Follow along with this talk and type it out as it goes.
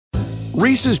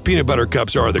Reese's Peanut Butter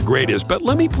Cups are the greatest, but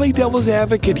let me play devil's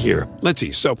advocate here. Let's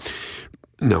see. So,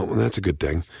 no, that's a good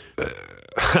thing.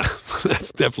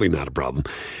 That's definitely not a problem.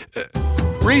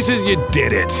 Reese's, you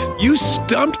did it. You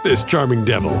stumped this charming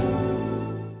devil.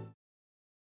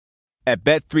 At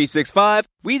Bet365,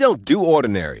 we don't do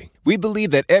ordinary. We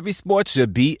believe that every sport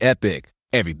should be epic.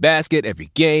 Every basket,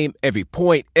 every game, every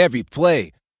point, every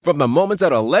play. From the moments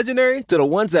that are legendary to the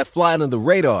ones that fly under the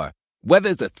radar. Whether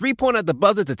it's a three-pointer at the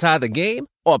buzzer to tie the game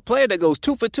or a player that goes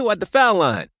 2 for 2 at the foul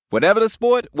line. Whatever the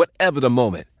sport, whatever the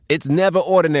moment. It's never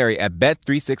ordinary at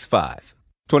Bet365.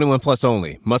 21 plus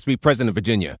only. Must be present in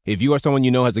Virginia. If you or someone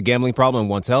you know has a gambling problem and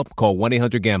wants help, call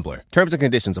 1-800-GAMBLER. Terms and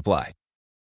conditions apply.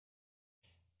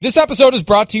 This episode is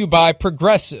brought to you by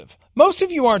Progressive. Most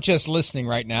of you aren't just listening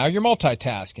right now, you're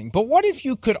multitasking. But what if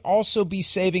you could also be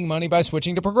saving money by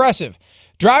switching to Progressive?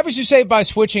 Drivers who save by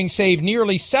switching save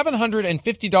nearly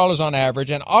 $750 on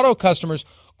average, and auto customers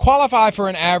qualify for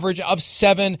an average of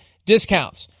 7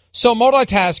 discounts. So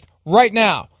multitask right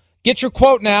now. Get your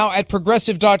quote now at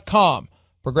Progressive.com.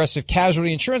 Progressive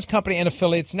Casualty Insurance Company and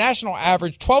affiliates national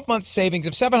average 12-month savings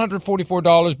of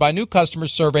 $744 by new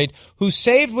customers surveyed who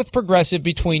saved with Progressive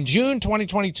between June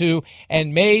 2022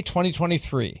 and May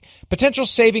 2023. Potential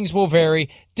savings will vary.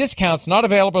 Discounts not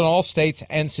available in all states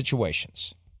and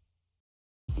situations.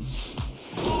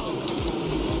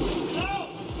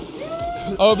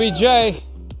 OBJ.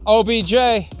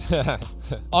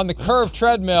 On the curved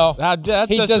treadmill,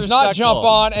 he does not jump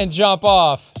on and jump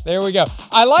off. There we go.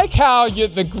 I like how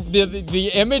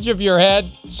the image of your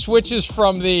head switches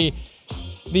from the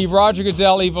Roger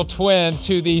Goodell evil twin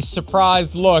to the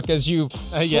surprised look as you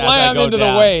slam into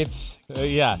the weights.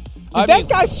 Did that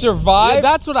guy survive? Yeah,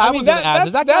 that's what I was going to ask.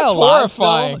 Is that guy alive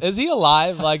horrifying. still? Is he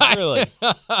alive? Like, really?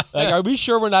 Are we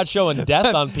sure we're not showing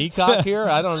death on Peacock here?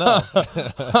 I don't know.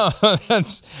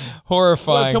 That's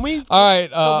horrifying. Well, can we? All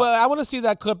right. I want to see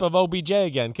that clip of OBJ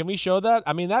again. Can we show that?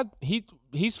 I mean,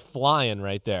 he's flying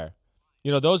right there.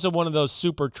 You know, those are one of those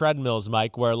super treadmills,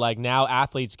 Mike, where like now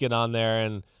athletes get on there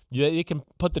and you can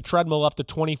put the treadmill up to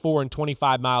 24 and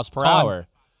 25 miles per hour.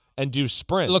 And do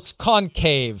sprints. It looks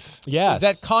concave. Yes. Is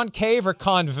that concave or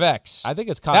convex? I think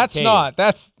it's concave.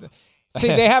 See,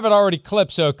 they have it already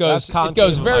clipped, so it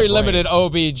goes very limited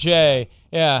OBJ.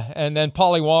 Yeah, and then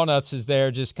Paulie Walnuts is there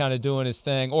just kind of doing his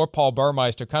thing, or Paul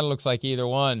Burmeister, kind of looks like either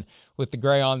one, with the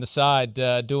gray on the side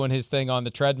doing his thing on the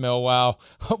treadmill while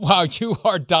you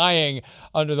are dying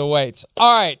under the weights.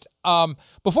 All right,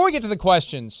 before we get to the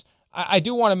questions, I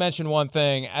do want to mention one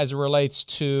thing as it relates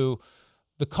to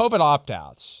the COVID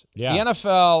opt-outs. Yeah. The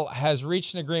NFL has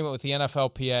reached an agreement with the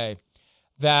NFLPA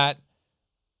that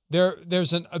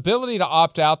there's an ability to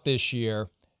opt out this year,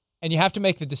 and you have to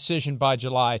make the decision by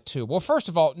July 2. Well, first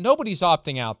of all, nobody's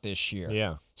opting out this year.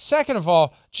 Yeah. Second of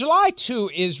all, July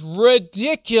 2 is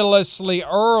ridiculously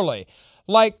early.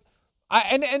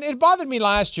 And it bothered me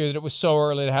last year that it was so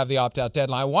early to have the opt-out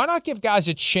deadline. Why not give guys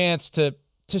a chance to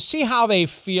see how they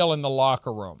feel in the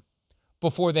locker room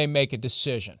before they make a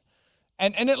decision?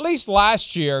 And at least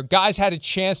last year, guys had a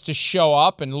chance to show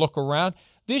up and look around.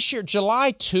 This year,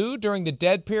 July 2, during the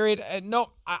dead period,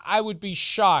 I would be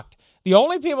shocked. The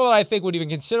only people that I think would even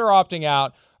consider opting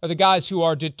out are the guys who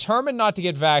are determined not to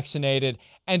get vaccinated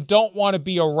and don't want to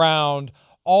be around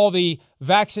all the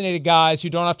vaccinated guys who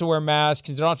don't have to wear masks,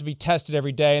 they don't have to be tested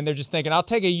every day, and they're just thinking, I'll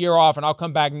take a year off and I'll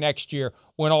come back next year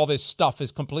when all this stuff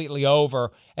is completely over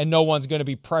and no one's going to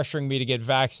be pressuring me to get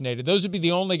vaccinated. Those would be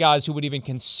the only guys who would even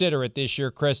consider it this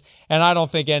year, Chris, and I don't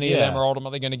think any of them are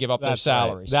ultimately going to give up their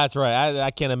salaries. Right. That's right.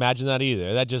 I can't imagine that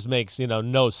either. That just makes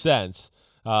no sense.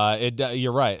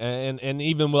 You're right. And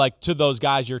even like to those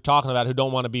guys you're talking about who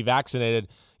don't want to be vaccinated,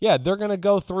 yeah, they're going to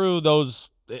go through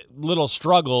those little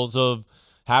struggles of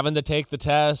having to take the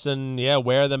test and,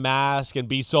 wear the mask and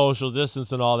be social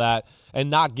distance and all that and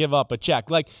not give up a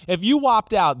check. Like, if you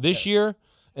opt out this year,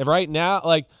 and right now,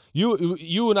 like,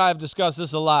 you and I have discussed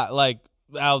this a lot, like,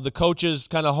 how the coaches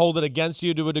kind of hold it against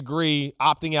you to a degree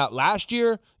opting out last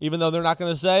year, even though they're not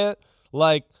going to say it.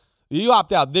 Like, you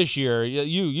opt out this year,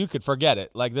 you could forget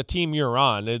it. Like, the team you're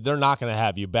on, they're not going to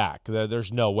have you back.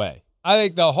 There's no way. I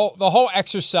think the whole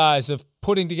exercise of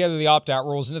putting together the opt-out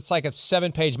rules, and it's like a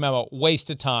 7-page memo, waste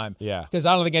of time. Yeah. Because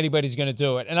I don't think anybody's going to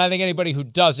do it. And I think anybody who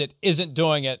does it isn't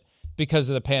doing it because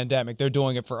of the pandemic. They're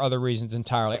doing it for other reasons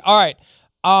entirely. All right.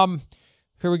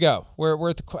 Here we go.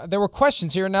 There were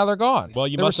questions here, and now they're gone. Well,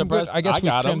 you must have pressed. I guess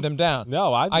we've trimmed them down.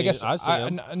 No, I see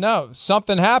them. No,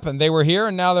 something happened. They were here,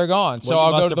 and now they're gone. So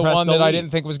I'll go to the one that I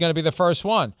didn't think was going to be the first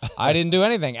one. I didn't do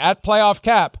anything. At Playoff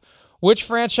Cap, which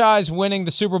franchise winning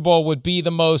the Super Bowl would be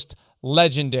the most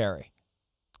legendary?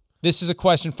 This is a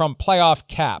question from Playoff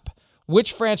Cap.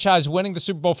 Which franchise winning the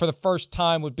Super Bowl for the first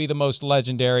time would be the most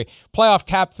legendary? Playoff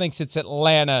Cap thinks it's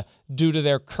Atlanta due to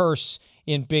their curse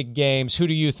in big games. Who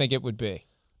do you think it would be?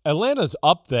 Atlanta's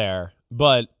up there,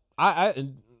 but I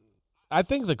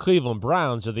think the Cleveland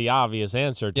Browns are the obvious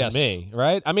answer to me,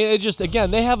 right? I mean, it just,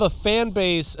 again, they have a fan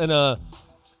base and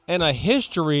a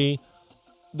history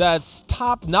that's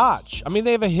top notch. I mean,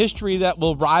 they have a history that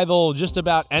will rival just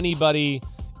about anybody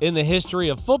in the history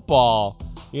of football,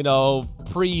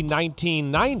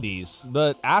 pre-1990s.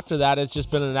 But after that, it's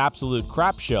just been an absolute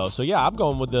crap show. So, yeah, I'm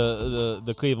going with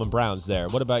the Cleveland Browns there.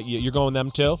 What about you? You're going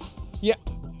them too? Yeah,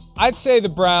 I'd say the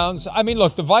Browns. I mean,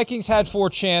 look, the Vikings had 4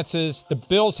 chances. The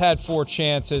Bills had 4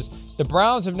 chances. The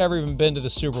Browns have never even been to the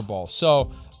Super Bowl.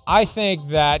 So I think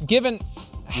that given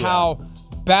how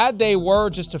bad they were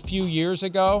just a few years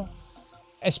ago,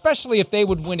 especially if they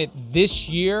would win it this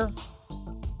year,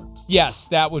 yes,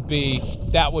 that would be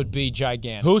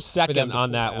gigantic. Who's second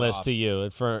on that list to you?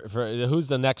 For who's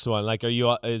the next one? Like,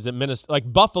 is it Minnesota?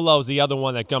 Like, Buffalo's the other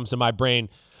one that comes to my brain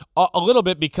a little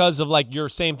bit because of like your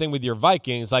same thing with your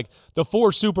Vikings. Like, the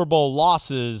 4 Super Bowl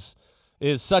losses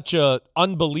is such a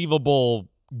unbelievable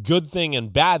good thing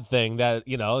and bad thing that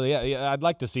I'd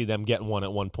like to see them get one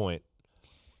at one point.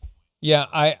 Yeah,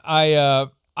 I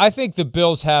think the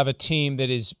Bills have a team that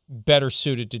is better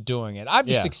suited to doing it. I've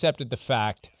just accepted the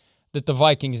fact that the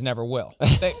Vikings never will.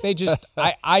 They just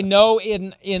I know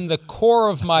in the core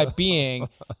of my being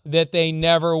that they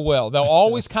never will. They'll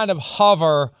always kind of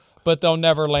hover, but they'll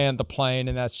never land the plane,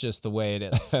 and that's just the way it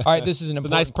is. All right, this is an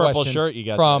important nice purple question shirt you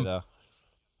got from there, though.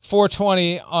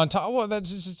 420 Well,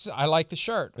 I like the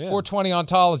shirt. Yeah. 420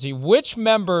 Ontology. Which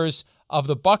members of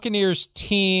the Buccaneers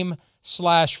team /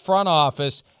 front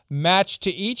office match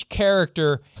to each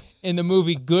character in the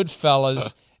movie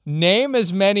Goodfellas? Name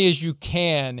as many as you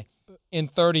can in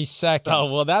 30 seconds.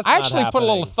 Oh, well, that's I actually put a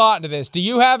little thought into this. Do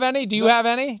you have any? Do you want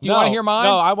to hear mine?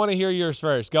 No, I want to hear yours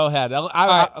first. Go ahead.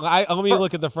 Let me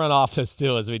look at the front office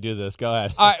too as we do this. Go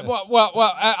ahead. All right.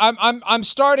 Well, I'm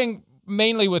starting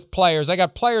mainly with players. I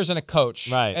got players and a coach.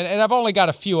 Right. And I've only got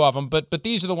a few of them, but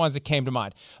these are the ones that came to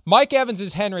mind. Mike Evans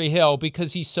is Henry Hill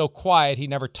because he's so quiet he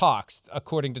never talks,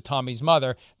 according to Tommy's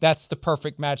mother. That's the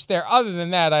perfect match there. Other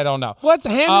than that, I don't know. What's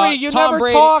Henry? You Tom never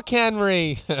Brady. Talk,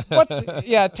 Henry.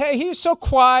 He's so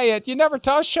quiet. You never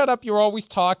talk. Shut up. You're always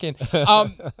talking.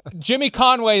 Jimmy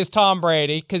Conway is Tom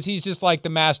Brady because he's just like the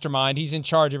mastermind. He's in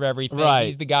charge of everything. Right.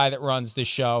 He's the guy that runs the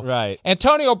show. Right.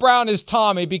 Antonio Brown is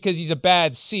Tommy because he's a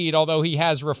bad seed, although he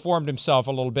has reformed himself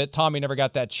a little bit. Tommy never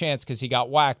got that chance because he got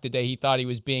whacked the day he thought he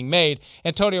was being made.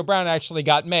 Antonio Brown actually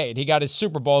got made. He got his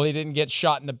Super Bowl. He didn't get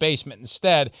shot in the basement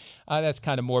instead. That's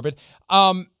kind of morbid.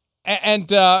 Bruce who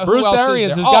else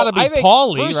Arians has got to be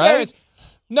Paulie, right? Arians,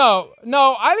 no,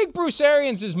 I think Bruce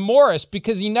Arians is Morris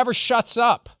because he never shuts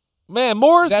up. Man,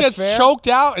 Morris gets choked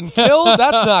out and killed.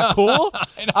 That's not cool.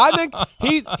 I think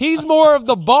he's more of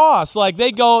the boss. Like,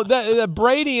 they go,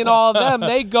 Brady and all of them,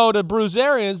 they go to Bruce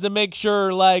Arians to make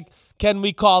sure, like, can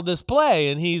we call this play?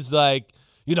 And he's like,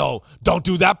 don't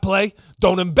do that play.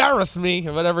 Don't embarrass me,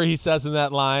 or whatever he says in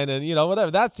that line. And,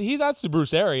 whatever. That's the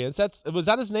Bruce Arians. Was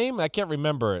that his name? I can't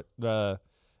remember it.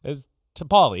 It's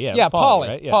Paulie, yeah. Yeah, Paulie.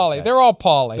 Right? Yeah, Paulie. okay. They're all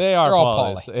Paulie. They are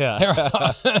all Paulies.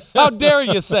 Yeah. How dare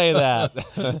you say that?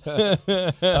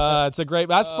 It's a great.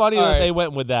 That's funny that they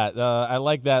went with that. I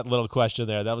like that little question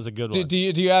there. That was a good one. Do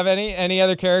you have any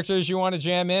other characters you want to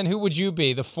jam in? Who would you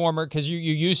be? The former, because you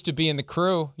used to be in the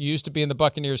crew. You used to be in the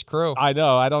Buccaneers crew. I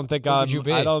know. I don't think I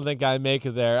think I make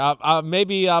it there.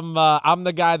 Maybe I'm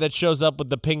the guy that shows up with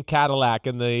the pink Cadillac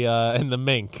and the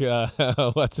mink.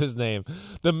 What's his name?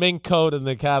 The mink coat and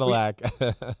the Cadillac.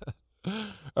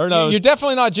 Or no, you're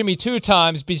definitely not Jimmy 2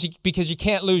 times because you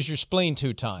can't lose your spleen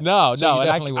 2 times. No,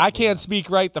 I can't speak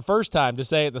right the first time to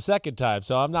say it the second time,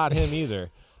 so I'm not him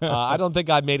either. I don't think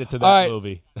I made it to that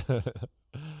movie.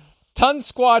 Ton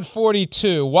Squad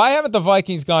 42. Why haven't the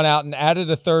Vikings gone out and added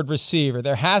a third receiver?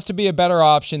 There has to be a better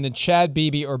option than Chad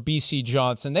Beebe or B.C.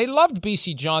 Johnson. They loved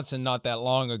B.C. Johnson not that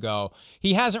long ago.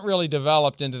 He hasn't really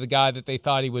developed into the guy that they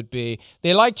thought he would be.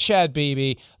 They like Chad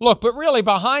Beebe. Look, but really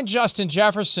behind Justin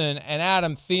Jefferson and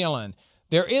Adam Thielen,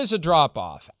 there is a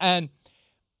drop-off. And,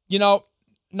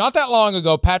 not that long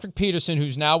ago, Patrick Peterson,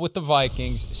 who's now with the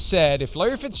Vikings, said if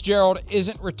Larry Fitzgerald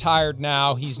isn't retired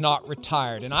now, he's not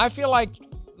retired. And I feel like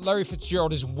Larry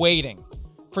Fitzgerald is waiting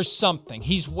for something.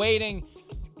 He's waiting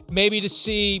maybe to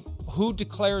see who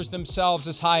declares themselves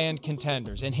as high-end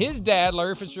contenders. And his dad,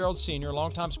 Larry Fitzgerald Sr.,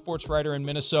 longtime sports writer in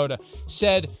Minnesota,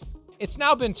 said it's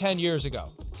now been 10 years ago.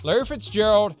 Larry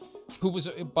Fitzgerald, who was,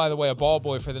 by the way, a ball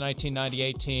boy for the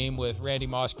 1998 team with Randy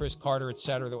Moss, Chris Carter,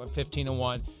 etc., that went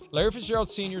 15-1. Larry Fitzgerald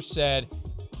Sr. said,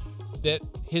 that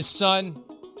his son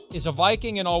is a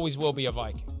Viking and always will be a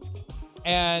Viking.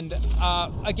 And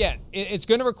again, it's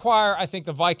going to require, I think,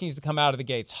 the Vikings to come out of the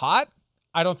gates hot.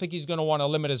 I don't think he's going to want to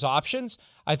limit his options.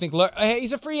 I think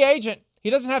he's a free agent. He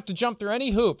doesn't have to jump through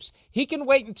any hoops. He can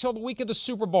wait until the week of the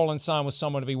Super Bowl and sign with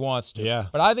someone if he wants to. Yeah.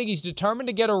 But I think he's determined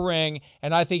to get a ring,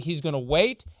 and I think he's going to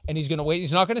wait, and he's going to wait.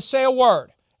 He's not going to say a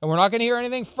word, and we're not going to hear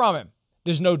anything from him.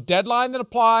 There's no deadline that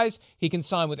applies. He can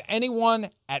sign with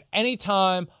anyone at any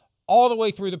time all the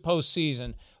way through the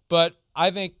postseason. But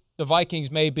I think the Vikings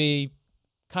may be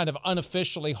kind of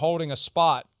unofficially holding a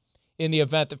spot in the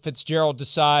event that Fitzgerald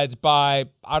decides by,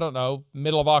 I don't know,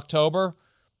 middle of October,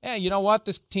 you know what?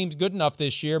 This team's good enough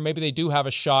this year. Maybe they do have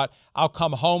a shot. I'll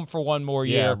come home for one more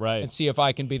year and see if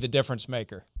I can be the difference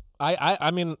maker. I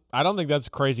mean, I don't think that's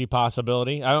a crazy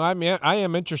possibility. I mean, I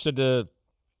am interested to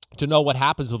know what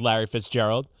happens with Larry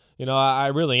Fitzgerald. You know, I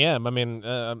really am. I mean,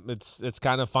 it's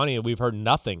kind of funny. We've heard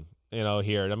nothing,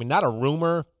 here. I mean, not a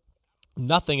rumor,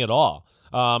 nothing at all.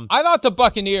 I thought the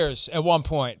Buccaneers at one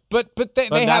point, but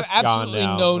they have absolutely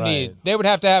no need. They would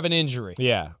have to have an injury.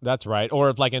 Yeah, that's right. Or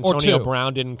if like Antonio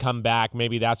Brown didn't come back,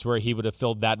 maybe that's where he would have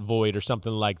filled that void or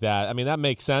something like that. I mean, that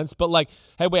makes sense. But like,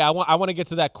 hey, wait, I want to get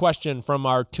to that question from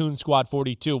our Toon Squad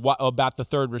 42 about the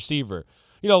third receiver.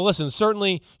 Listen,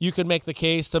 certainly you could make the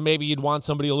case to maybe you'd want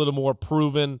somebody a little more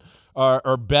proven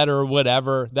or better,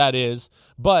 whatever that is.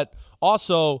 But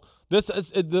also, this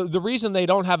is the reason they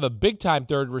don't have a big-time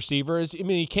third receiver is, I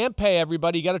mean, you can't pay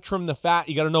everybody. You got to trim the fat.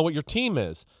 You got to know what your team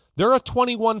is. They're a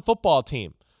 21 football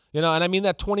team, and I mean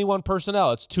that 21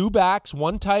 personnel. It's 2 backs,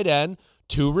 1 tight end,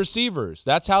 2 receivers.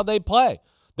 That's how they play.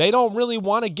 They don't really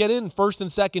want to get in first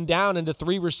and second down into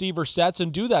 3 receiver sets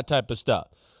and do that type of stuff.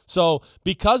 So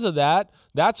because of that,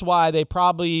 that's why they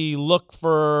probably look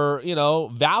for,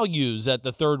 values at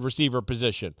the third receiver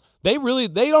position. They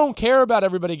don't care about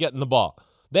everybody getting the ball.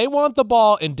 They want the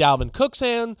ball in Dalvin Cook's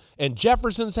hand, and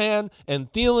Jefferson's hand, and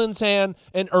Thielen's hand,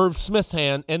 and Irv Smith's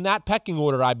hand, in that pecking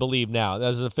order, I believe now,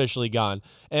 that is officially gone.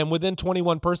 And within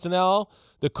 21 personnel,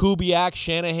 the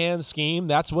Kubiak-Shanahan scheme,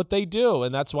 that's what they do,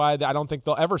 and that's why I don't think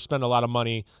they'll ever spend a lot of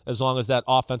money as long as that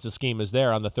offensive scheme is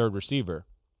there on the third receiver.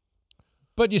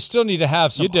 But you still need to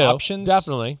have some options.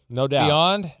 Definitely, no doubt.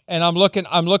 Beyond, and I'm looking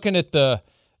at the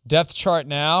depth chart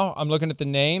now. I'm looking at the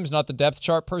names, not the depth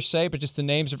chart per se, but just the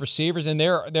names of receivers, and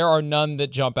there are none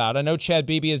that jump out. I know Chad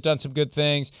Beebe has done some good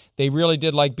things. They really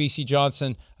did like B.C.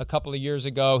 Johnson a couple of years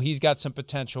ago. He's got some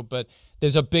potential, but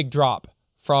there's a big drop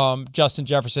from Justin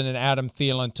Jefferson and Adam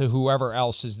Thielen to whoever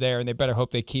else is there, and they better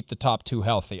hope they keep the top 2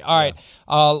 healthy. All right,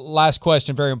 last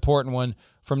question, very important one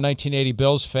from 1980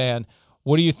 Bills fan.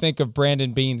 What do you think of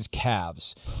Brandon Beane's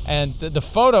calves? And the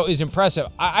photo is impressive.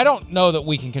 I don't know that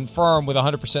we can confirm with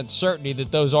 100% certainty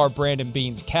that those are Brandon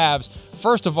Beane's calves.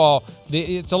 First of all,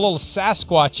 it's a little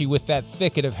Sasquatchy with that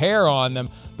thicket of hair on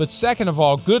them. But second of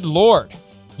all, good Lord.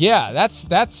 Yeah, that's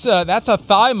a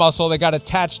thigh muscle that got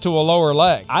attached to a lower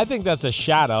leg. I think that's a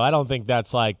shadow. I don't think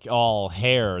that's like all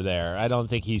hair there. I don't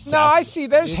think he's... No, I see.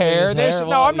 There's hair.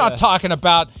 I'm not talking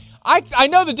about... I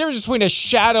know the difference between a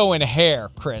shadow and hair,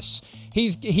 Chris.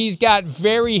 He's got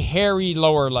very hairy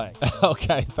lower leg.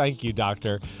 Okay, thank you,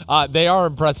 doctor. They are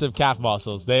impressive calf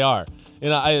muscles. They are.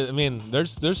 I mean,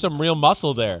 there's some real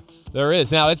muscle there. There is.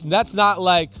 Now,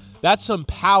 that's some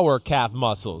power calf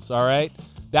muscles, all right?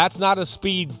 That's not a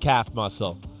speed calf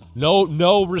muscle.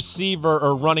 No receiver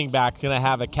or running back going to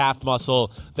have a calf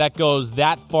muscle that goes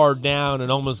that far down and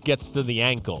almost gets to the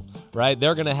ankle, right?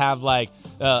 They're going to have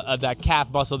that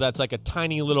calf muscle that's like a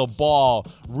tiny little ball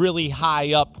really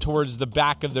high up towards the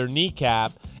back of their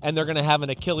kneecap, and they're going to have an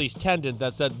Achilles tendon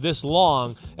that's this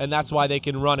long, and that's why they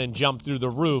can run and jump through the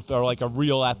roof or like a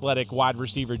real athletic wide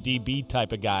receiver DB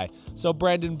type of guy. So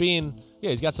Brandon Beane,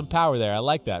 yeah, he's got some power there. I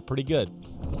like that. Pretty good.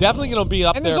 Definitely going to be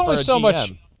up there for a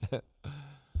GM.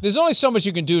 There's only so much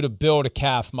you can do to build a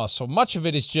calf muscle. Much of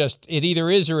it is just it either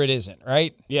is or it isn't,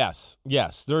 right? Yes.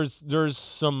 There's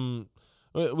some.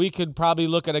 We could probably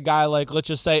look at a guy like, let's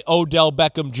just say, Odell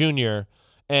Beckham Jr.,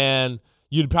 and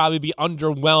you'd probably be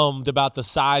underwhelmed about the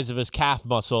size of his calf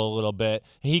muscle a little bit.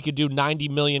 He could do 90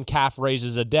 million calf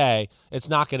raises a day. It's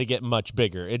not going to get much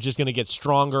bigger. It's just going to get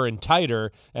stronger and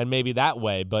tighter, and maybe that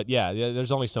way. But, yeah,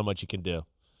 there's only so much you can do.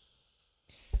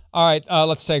 All right,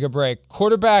 let's take a break.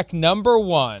 Quarterback number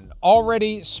 1,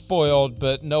 already spoiled,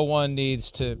 but no one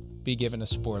needs to be given a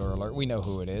spoiler alert. We know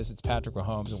who it is. It's Patrick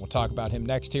Mahomes, and we'll talk about him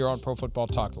next here on Pro Football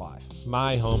Talk Live.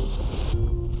 My home.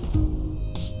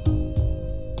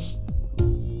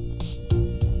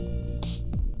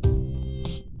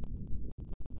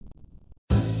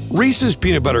 Reese's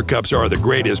Peanut Butter Cups are the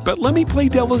greatest, but let me play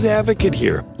devil's advocate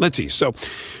here. Let's see. So,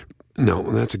 no,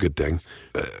 that's a good thing.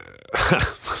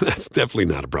 That's definitely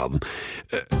not a problem.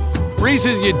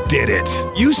 Reese's, you did it.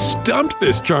 You stumped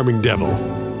this charming devil.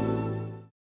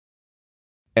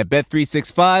 At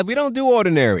Bet365, we don't do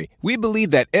ordinary. We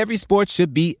believe that every sport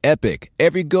should be epic.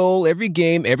 Every goal, every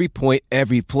game, every point,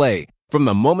 every play. From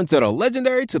the moments that are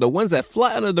legendary to the ones that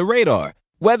fly under the radar.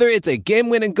 Whether it's a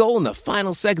game-winning goal in the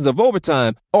final seconds of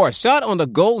overtime or a shot on the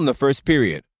goal in the first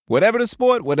period. Whatever the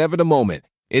sport, whatever the moment.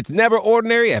 It's never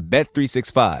ordinary at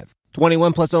Bet365.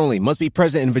 21 plus only. Must be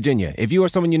present in Virginia. If you or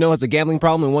someone you know has a gambling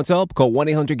problem and wants help, call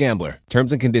 1-800-GAMBLER.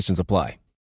 Terms and conditions apply.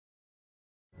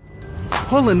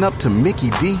 Pulling up to Mickey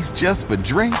D's just for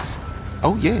drinks?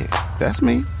 Oh yeah, that's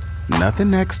me.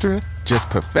 Nothing extra, just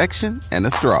perfection and a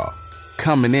straw.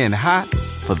 Coming in hot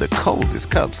for the coldest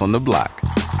cups on the block.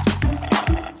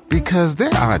 Because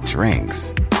there are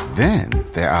drinks. Then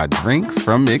there are drinks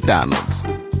from McDonald's.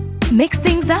 Mix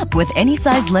things up with any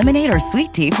size lemonade or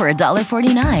sweet tea for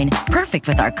 $1.49. Perfect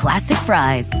with our classic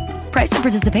fries. Price and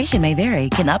participation may vary.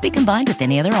 Cannot be combined with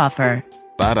any other offer.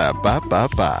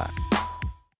 Ba-da-ba-ba-ba.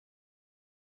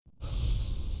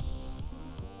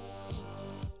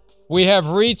 We have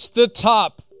reached the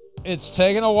top. It's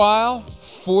taken a while.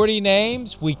 40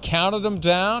 names. We counted them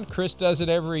down. Chris does it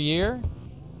every year.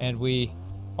 And we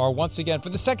are once again, for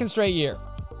the second straight year,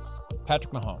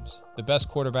 Patrick Mahomes, the best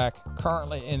quarterback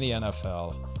currently in the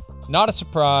NFL. Not a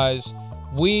surprise.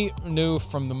 We knew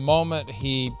from the moment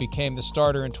he became the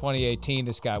starter in 2018,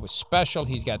 this guy was special.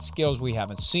 He's got skills we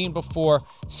haven't seen before.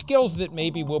 Skills that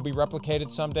maybe will be replicated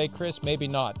someday, Chris, maybe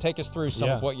not. Take us through some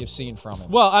of what you've seen from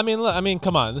him. Well, I mean,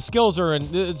 come on. The skills are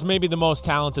it's maybe the most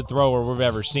talented thrower we've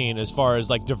ever seen as far as,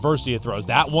 like, diversity of throws.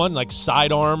 That one, like,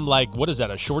 sidearm, like, what is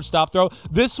that, a shortstop throw?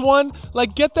 This one,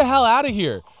 like, get the hell out of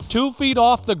here. 2 feet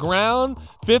off the ground,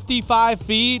 55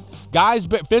 feet, guys,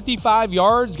 55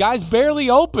 yards, guys barely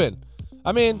open.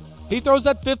 I mean, he throws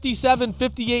that 57,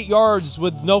 58 yards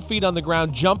with no feet on the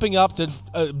ground, jumping up to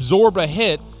absorb a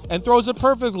hit, and throws it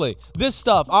perfectly. This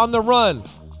stuff, on the run.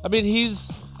 I mean,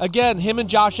 again, him and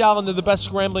Josh Allen, they're the best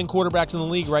scrambling quarterbacks in the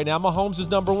league right now. Mahomes is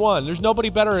number one. There's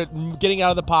nobody better at getting out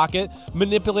of the pocket,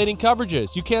 manipulating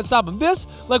coverages. You can't stop him. This,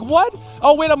 like, what?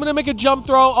 Oh, wait, I'm going to make a jump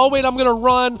throw. Oh, wait, I'm going to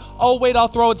run. Oh, wait, I'll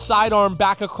throw it sidearm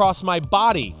back across my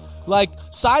body. Like,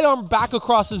 sidearm back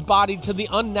across his body to the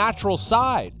unnatural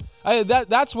side.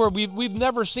 That's where we've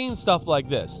never seen stuff like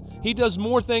this. He does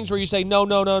more things where you say, no,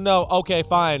 okay,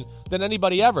 fine, than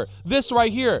anybody ever. This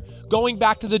right here, going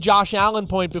back to the Josh Allen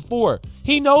point before,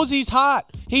 he knows he's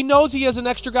hot. He knows he has an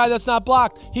extra guy that's not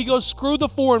blocked. He goes, screw the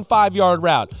 4 and 5 yard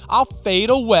route. I'll fade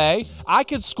away. I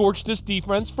can scorch this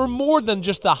defense for more than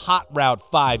just a hot route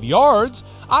 5 yards.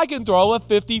 I can throw a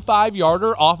 55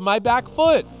 yarder off my back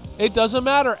foot. It doesn't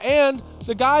matter. And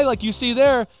the guy, like you see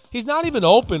there, he's not even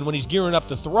open when he's gearing up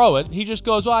to throw it. He just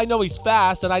goes, well, I know he's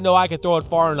fast, and I know I can throw it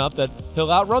far enough that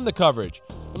he'll outrun the coverage.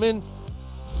 I mean,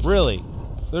 really,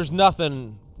 there's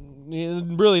nothing,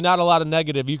 really not a lot of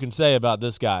negative you can say about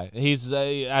this guy. He's,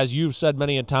 as you've said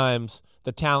many a times,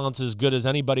 the talent's as good as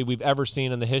anybody we've ever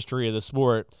seen in the history of the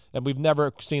sport, and we've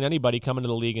never seen anybody come into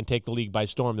the league and take the league by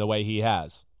storm the way he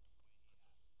has.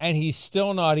 And he's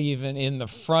still not even in the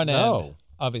front end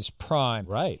of his prime.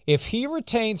 Right. If he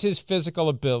retains his physical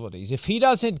abilities, if he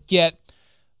doesn't get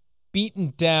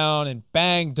beaten down and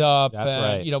banged up, that's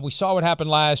right. You know, we saw what happened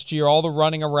last year, all the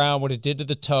running around, what it did to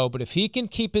the toe. But if he can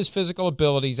keep his physical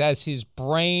abilities as his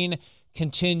brain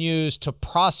continues to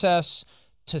process,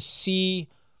 to see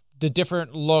the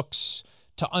different looks,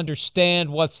 to understand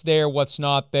what's there, what's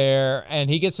not there, and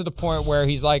he gets to the point where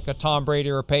he's like a Tom Brady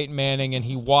or a Peyton Manning, and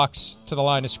he walks to the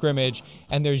line of scrimmage,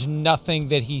 and there's nothing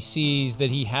that he sees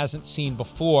that he hasn't seen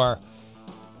before.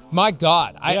 My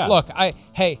God.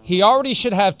 He already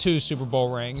should have 2 Super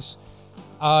Bowl rings.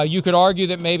 You could argue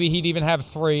that maybe he'd even have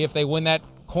 3 if they win that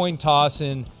coin toss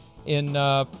to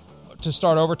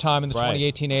start overtime in the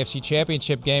 2018 AFC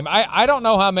Championship game. I don't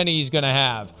know how many he's going to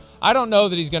have. I don't know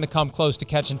that he's going to come close to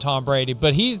catching Tom Brady,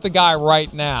 but he's the guy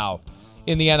right now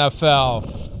in the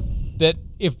NFL that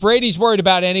if Brady's worried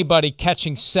about anybody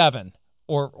catching 7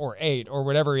 or 8 or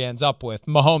whatever he ends up with,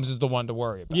 Mahomes is the one to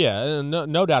worry about. Yeah,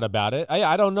 no doubt about it.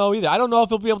 I don't know either. I don't know if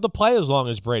he'll be able to play as long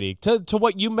as Brady. To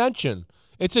what you mentioned,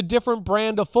 it's a different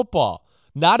brand of football.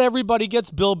 Not everybody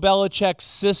gets Bill Belichick's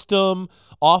system,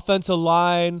 offensive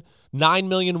line, 9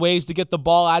 million ways to get the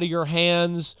ball out of your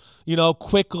hands,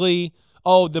 quickly.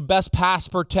 Oh, the best pass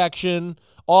protection,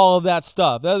 all of that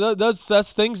stuff.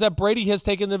 That's things that Brady has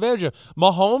taken advantage of.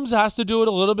 Mahomes has to do it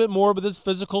a little bit more with his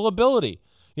physical ability.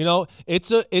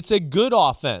 It's a good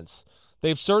offense.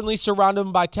 They've certainly surrounded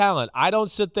him by talent. I don't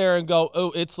sit there and go,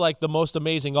 oh, it's like the most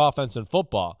amazing offense in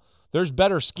football. There's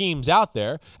better schemes out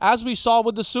there, as we saw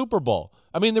with the Super Bowl.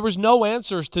 I mean, there was no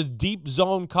answers to deep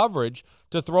zone coverage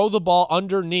to throw the ball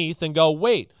underneath and go,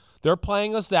 wait, they're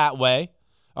playing us that way,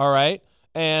 all right?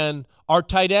 And our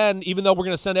tight end, even though we're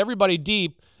going to send everybody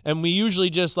deep, and we usually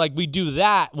just we do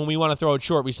that when we want to throw it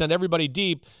short. We send everybody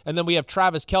deep, and then we have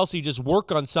Travis Kelce just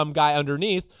work on some guy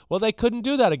underneath. Well, they couldn't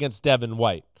do that against Devin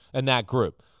White and that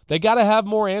group. They got to have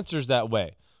more answers that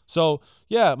way. So,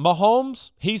 yeah,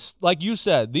 Mahomes, he's, like you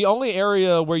said, the only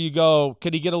area where you go,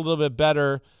 could he get a little bit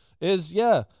better is,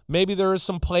 maybe there is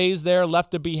some plays there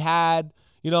left to be had.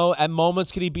 At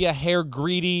moments, could he be a hair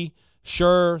greedy?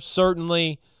 Sure,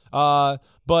 certainly.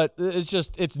 But it's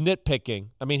nitpicking.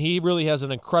 I mean, he really has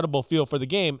an incredible feel for the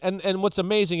game. And what's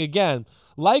amazing, again,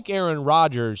 like Aaron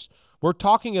Rodgers, we're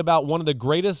talking about one of the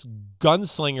greatest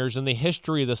gunslingers in the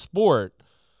history of the sport,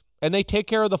 and they take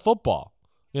care of the football.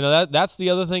 That's the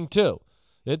other thing too.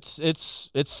 It's 6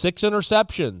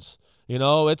 interceptions.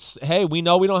 Hey, we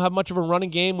know we don't have much of a running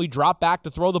game. We drop back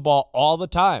to throw the ball all the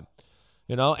time.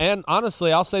 And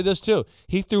honestly, I'll say this too.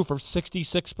 He threw for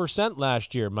 66%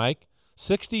 last year, Mike.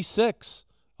 66.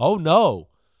 Oh no.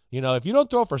 If you don't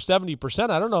throw for 70%,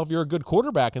 I don't know if you're a good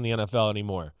quarterback in the NFL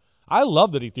anymore. I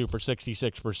love that he threw for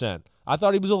 66%. I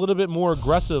thought he was a little bit more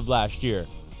aggressive last year.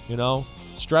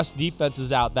 Stress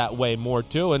defenses out that way more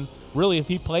too. And really, if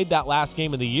he played that last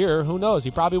game of the year, who knows?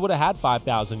 He probably would have had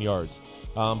 5,000 yards.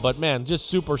 But man,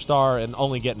 just superstar and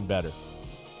only getting better.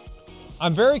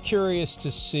 I'm very curious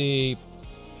to see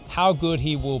how good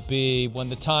he will be when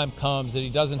the time comes that he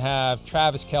doesn't have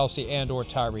Travis Kelce and or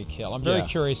Tyreek Hill. I'm very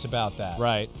curious about that.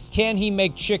 Right. Can he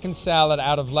make chicken salad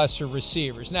out of lesser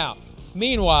receivers? Now,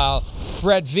 meanwhile,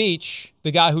 Brett Veach,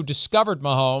 the guy who discovered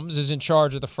Mahomes, is in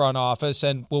charge of the front office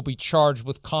and will be charged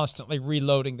with constantly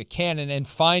reloading the cannon and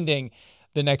finding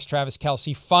the next Travis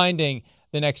Kelce, finding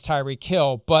the next Tyreek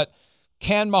Hill. But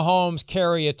can Mahomes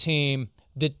carry a team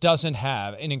that doesn't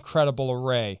have an incredible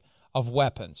array of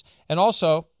weapons? And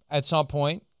also, at some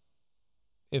point,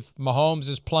 if Mahomes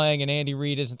is playing and Andy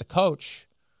Reid isn't the coach,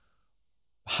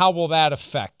 how will that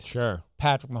affect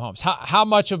Patrick Mahomes? How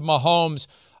much of Mahomes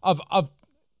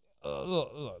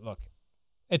look,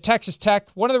 at Texas Tech,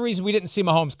 one of the reasons we didn't see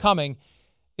Mahomes coming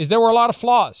is there were a lot of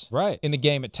flaws in the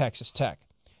game at Texas Tech.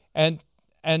 And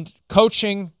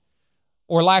coaching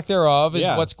or lack thereof is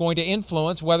what's going to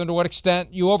influence whether and to what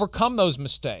extent you overcome those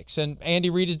mistakes. And Andy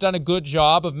Reid has done a good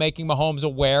job of making Mahomes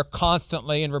aware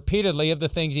constantly and repeatedly of the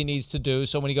things he needs to do,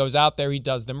 so when he goes out there, he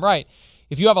does them right.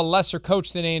 If you have a lesser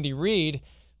coach than Andy Reid,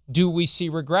 do we see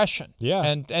regression? Yeah.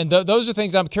 And those are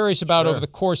things I'm curious about over the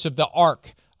course of the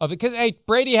arc of it. Because, hey,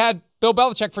 Brady had Bill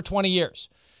Belichick for 20 years.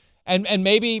 And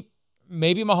maybe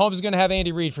Mahomes is going to have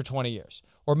Andy Reid for 20 years.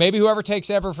 Or maybe whoever takes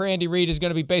over for Andy Reid is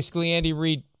going to be basically Andy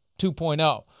Reid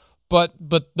 2.0. But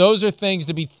those are things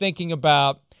to be thinking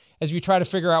about as we try to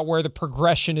figure out where the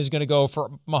progression is going to go for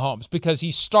Mahomes, because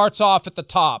he starts off at the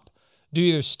top. Do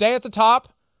you either stay at the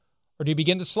top or do you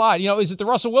begin to slide? Is it the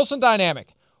Russell Wilson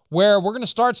dynamic where we're going to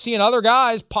start seeing other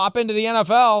guys pop into the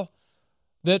NFL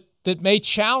that may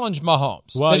challenge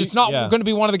Mahomes? Well, that it's not going to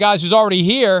be one of the guys who's already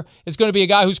here. It's going to be a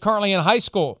guy who's currently in high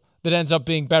school that ends up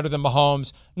being better than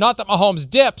Mahomes. Not that Mahomes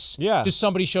dips, just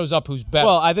somebody shows up who's better.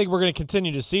 Well, I think we're going to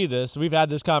continue to see this. We've had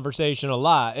this conversation a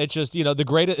lot. It's just,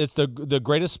 it's the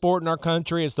greatest sport in our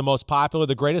country. It's the most popular.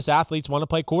 The greatest athletes want to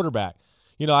play quarterback.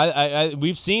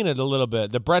 We've seen it a little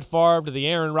bit. The Brett Favre to the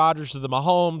Aaron Rodgers to the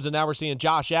Mahomes, and now we're seeing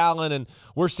Josh Allen, and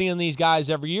we're seeing these guys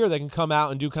every year that can come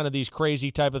out and do kind of these crazy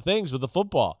type of things with the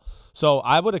football. So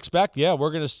I would expect, we're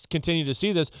going to continue to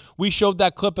see this. We showed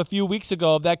that clip a few weeks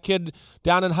ago of that kid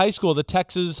down in high school, the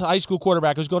Texas high school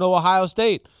quarterback who's going to Ohio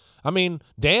State. I mean,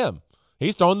 damn.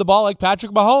 He's throwing the ball like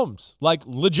Patrick Mahomes, like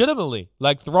legitimately,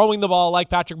 like throwing the ball like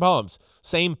Patrick Mahomes.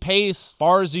 Same pace,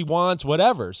 far as he wants,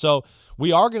 whatever. So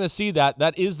we are going to see that.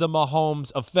 That is the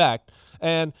Mahomes effect.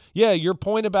 And, your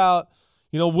point about,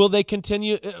 will they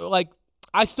continue?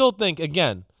 I still think,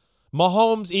 again,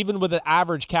 Mahomes, even with an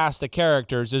average cast of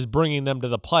characters, is bringing them to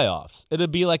the playoffs. It'll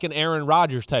be like an Aaron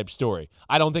Rodgers type story.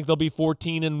 I don't think they'll be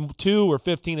 14-2 or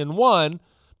 15-1,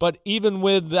 but even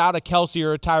without a Kelce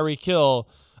or a Tyreek Hill,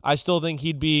 I still think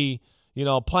he'd be,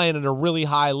 playing at a really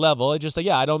high level. It's just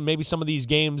I don't, maybe some of these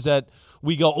games that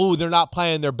we go, oh, they're not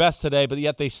playing their best today, but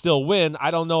yet they still win.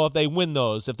 I don't know if they win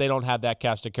those if they don't have that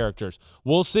cast of characters.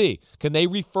 We'll see. Can they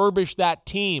refurbish that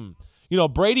team?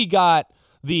 Brady got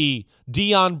the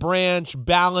Deion Branch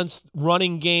balanced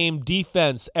running game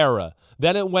defense era.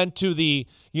 Then it went to the,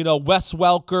 Wes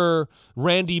Welker,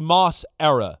 Randy Moss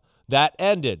era. That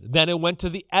ended. Then it went to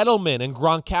the Edelman and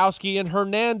Gronkowski and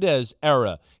Hernandez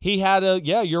era. He had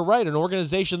you're right, an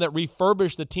organization that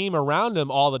refurbished the team around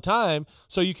him all the time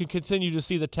so you can continue to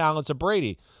see the talents of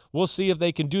Brady. We'll see if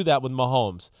they can do that with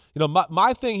Mahomes.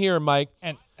 My thing here, Mike.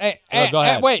 And go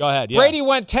ahead. Wait, go ahead. Yeah. Brady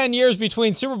went 10 years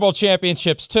between Super Bowl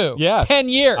championships too. Yes. 10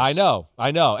 years. I know.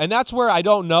 And that's where I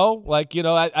don't know.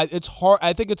 It's hard.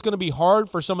 I think it's going to be hard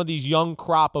for some of these young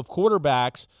crop of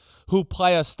quarterbacks who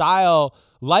play a style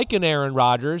like an Aaron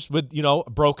Rodgers with,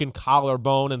 broken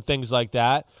collarbone and things like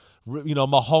that.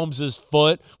 Mahomes'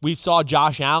 foot. We saw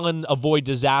Josh Allen avoid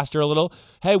disaster a little.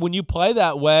 Hey, when you play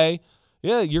that way,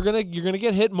 yeah, you're gonna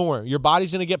get hit more. Your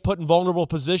body's gonna get put in vulnerable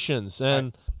positions,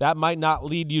 and that might not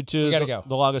lead you to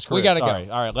the longest career. We gotta go.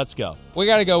 All right, let's go. We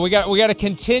gotta go. We got to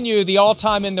continue the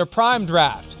all-time in their prime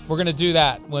draft. We're gonna do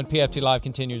that when PFT Live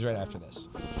continues right after this.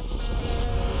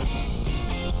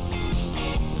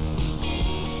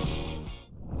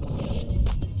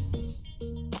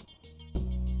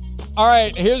 All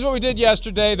right, here's what we did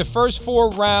yesterday. The first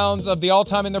 4 rounds of the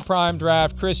all-time in their prime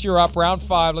draft. Chris, you're up. Round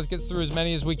 5. Let's get through as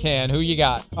many as we can. Who you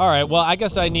got? All right, well, I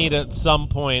guess I need at some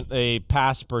point a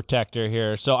pass protector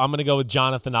here. So I'm going to go with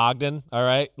Jonathan Ogden, all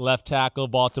right? Left tackle,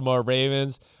 Baltimore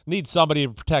Ravens. Need somebody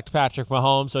to protect Patrick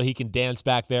Mahomes so he can dance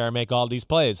back there and make all these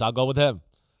plays. I'll go with him.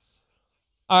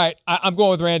 All right, I'm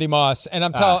going with Randy Moss, and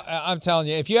I'm telling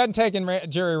you, if you hadn't taken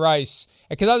Jerry Rice,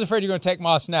 because I was afraid you were going to take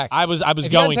Moss next. I was if going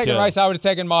you to. hadn't taken Rice, I would have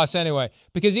taken Moss anyway.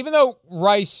 Because even though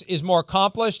Rice is more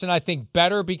accomplished and I think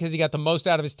better because he got the most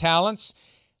out of his talents,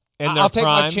 I'll take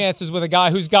my chances with a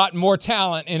guy who's got more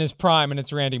talent in his prime, and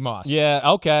it's Randy Moss. Yeah.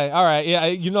 Okay. All right. Yeah.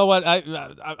 You know what?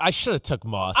 I should have took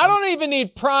Moss. I don't even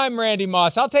need prime Randy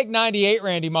Moss. I'll take 98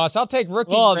 Randy Moss. I'll take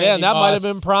rookie Randy Moss. Well, that might have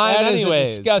been prime anyways. That is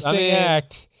a disgusting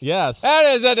act. Yes. That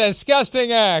is a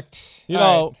disgusting act.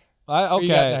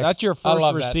 That's your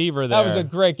first receiver there. That was a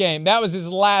great game. That was his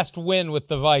last win with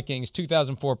the Vikings,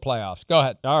 2004 playoffs. Go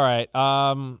ahead. All right.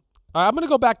 I'm going to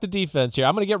go back to defense here.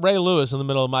 I'm going to get Ray Lewis in the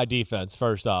middle of my defense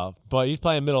first off, but he's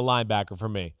playing middle linebacker for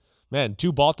me. Man,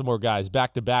 2 Baltimore guys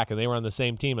back-to-back, and they were on the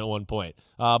same team at one point.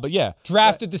 But, yeah.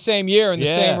 Drafted the same year in the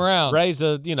same round. Ray's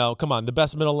the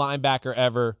best middle linebacker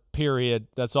ever, period.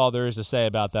 That's all there is to say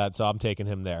about that, so I'm taking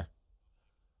him there.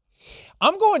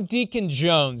 I'm going Deacon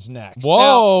Jones next.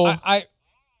 Whoa. Now, I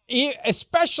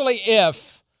especially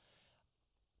if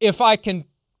I can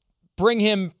bring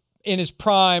him in his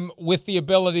prime with the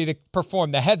ability to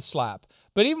perform the head slap.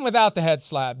 But even without the head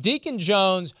slap, Deacon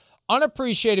Jones,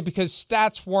 unappreciated because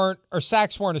sacks weren't a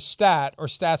stat, or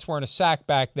stats weren't a sack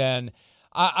back then.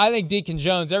 I think Deacon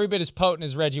Jones, every bit as potent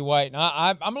as Reggie White. And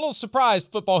I'm a little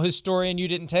surprised, football historian, you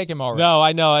didn't take him already. No,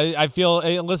 I know. I feel,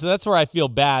 listen, that's where I feel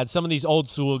bad. Some of these old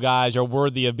school guys are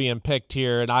worthy of being picked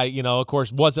here. And I of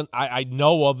course, I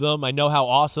know of them. I know how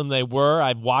awesome they were.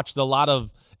 I've watched a lot of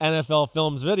NFL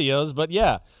films, videos. But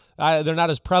yeah, they're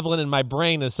not as prevalent in my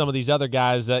brain as some of these other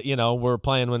guys that, were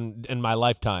playing in my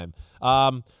lifetime.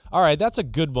 All right, that's a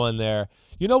good one there.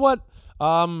 You know what?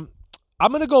 I'm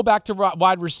going to go back to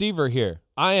wide receiver here.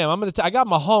 I am. I got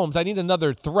Mahomes. I need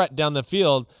another threat down the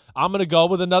field. I'm going to go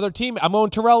with another team. I'm going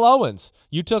Terrell Owens.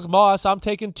 You took Moss. I'm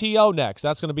taking T.O. next.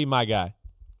 That's going to be my guy.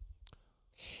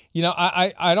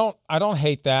 I don't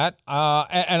hate that.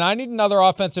 And I need another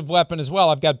offensive weapon as well.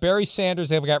 I've got Barry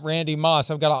Sanders. I've got Randy Moss.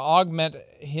 I've got to augment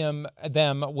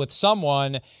them with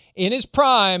someone in his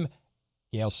prime.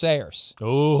 Gale Sayers.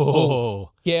 Ooh.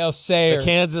 Gale Sayers. The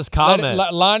Kansas comment.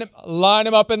 Line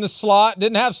him up in the slot.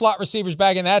 Didn't have slot receivers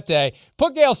back in that day.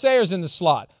 Put Gale Sayers in the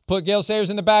slot. Put Gale Sayers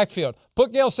in the backfield.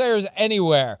 Put Gale Sayers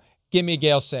anywhere. Give me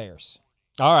Gale Sayers.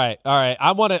 All right.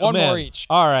 I want to one more each.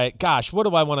 All right. Gosh, what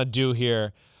do I want to do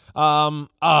here?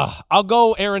 I'll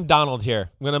go Aaron Donald here.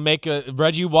 I'm going to make a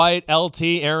Reggie White, LT,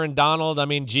 Aaron Donald. I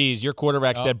mean, geez, your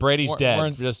quarterback's dead. Brady's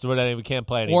dead. We can't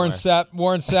play anymore.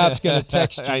 Warren Sapp's going to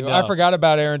text you. I forgot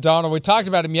about Aaron Donald. We talked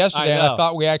about him yesterday, and I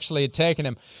thought we actually had taken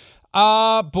him.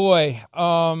 I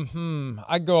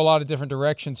go a lot of different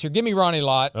directions here. Give me Ronnie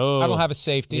Lott. Oh. I don't have a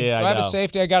safety. Yeah, I have a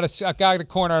safety. I got a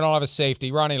corner. I don't have a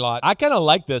safety. Ronnie Lott. I kind of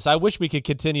like this. I wish we could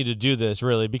continue to do this,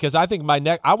 really, because I think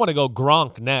I want to go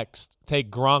Gronk next.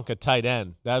 Take Gronk a tight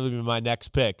end. That would be my next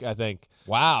pick, I think.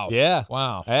 Wow. Yeah.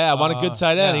 Wow. Yeah, I want a good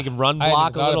tight end. Yeah. He can run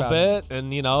block a little bit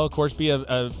and, of course, be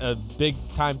a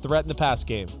big-time threat in the pass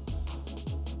game.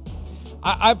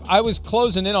 I was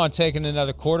closing in on taking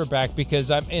another quarterback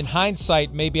because in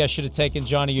hindsight, maybe I should have taken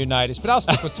Johnny Unitas, but I'll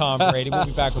stick with Tom Brady. We'll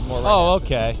be back with more right Oh, after.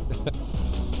 Okay.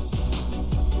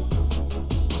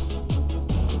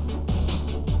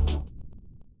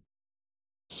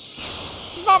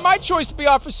 It's not my choice to be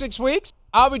off for 6 weeks.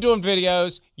 I'll be doing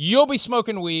videos. You'll be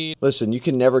smoking weed. Listen, you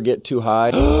can never get too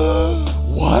high.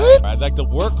 What? I'd like to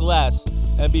work less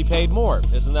and be paid more.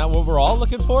 Isn't that what we're all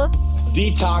looking for?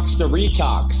 detox to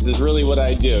retox is really what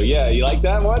I do. Yeah, you like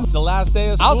that one? It's the last day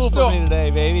of school for me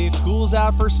today, baby. School's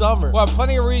out for summer. Well,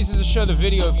 plenty of reasons to show the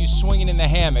video of you swinging in the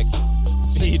hammock.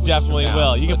 You definitely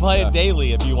will. You can play it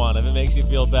daily if you want, if it makes you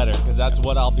feel better, because that's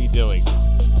what I'll be doing.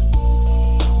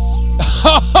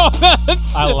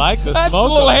 I like the smoke. That's a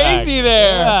little hazy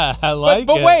there. Yeah, I like it.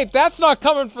 But wait, that's not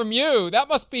coming from you. That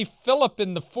must be Philip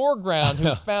in the foreground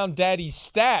who found Daddy's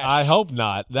stash. I hope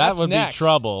not. That would be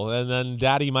trouble, and then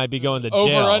Daddy might be going to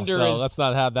jail. So let's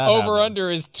not have that happen.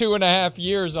 Over-under is 2.5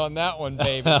 years on that one,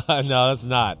 baby. No, it's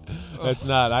not. It's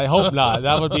not. I hope not.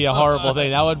 That would be a horrible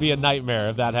thing. That would be a nightmare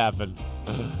if that happened.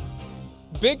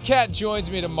 Big Cat joins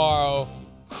me tomorrow.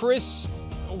 Chris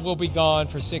will be gone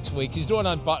for 6 weeks. He's doing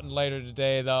Unbuttoned later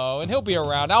today, though, and he'll be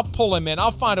around. I'll pull him in.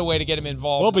 I'll find a way to get him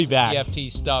involved. We'll be back.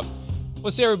 PFT stuff.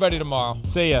 We'll see everybody tomorrow.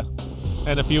 See ya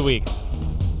in a few weeks.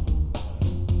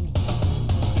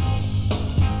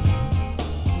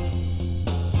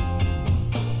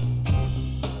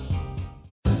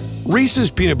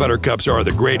 Reese's Peanut Butter Cups are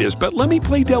the greatest, but let me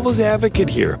play devil's advocate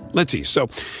here. Let's see. So,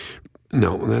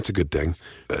 no, that's a good thing.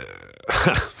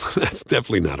 That's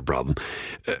definitely not a problem.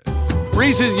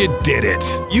 Reese's, you did it.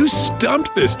 You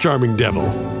stumped this charming devil.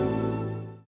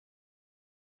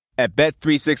 At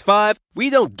Bet365, we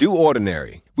don't do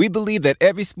ordinary. We believe that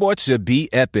every sport should be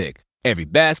epic. Every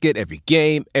basket, every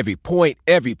game, every point,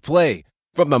 every play.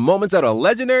 From the moments that are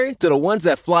legendary to the ones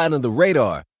that fly under the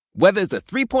radar. Whether it's a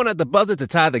three-pointer at the buzzer to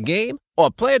tie the game or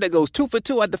a player that goes 2 for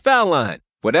 2 at the foul line.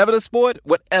 Whatever the sport,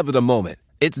 whatever the moment.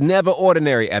 It's never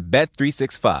ordinary at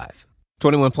Bet365.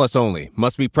 21 plus only.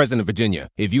 Must be present in Virginia.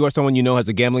 If you or someone you know has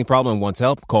a gambling problem and wants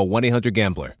help, call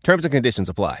 1-800-GAMBLER. Terms and conditions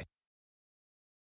apply.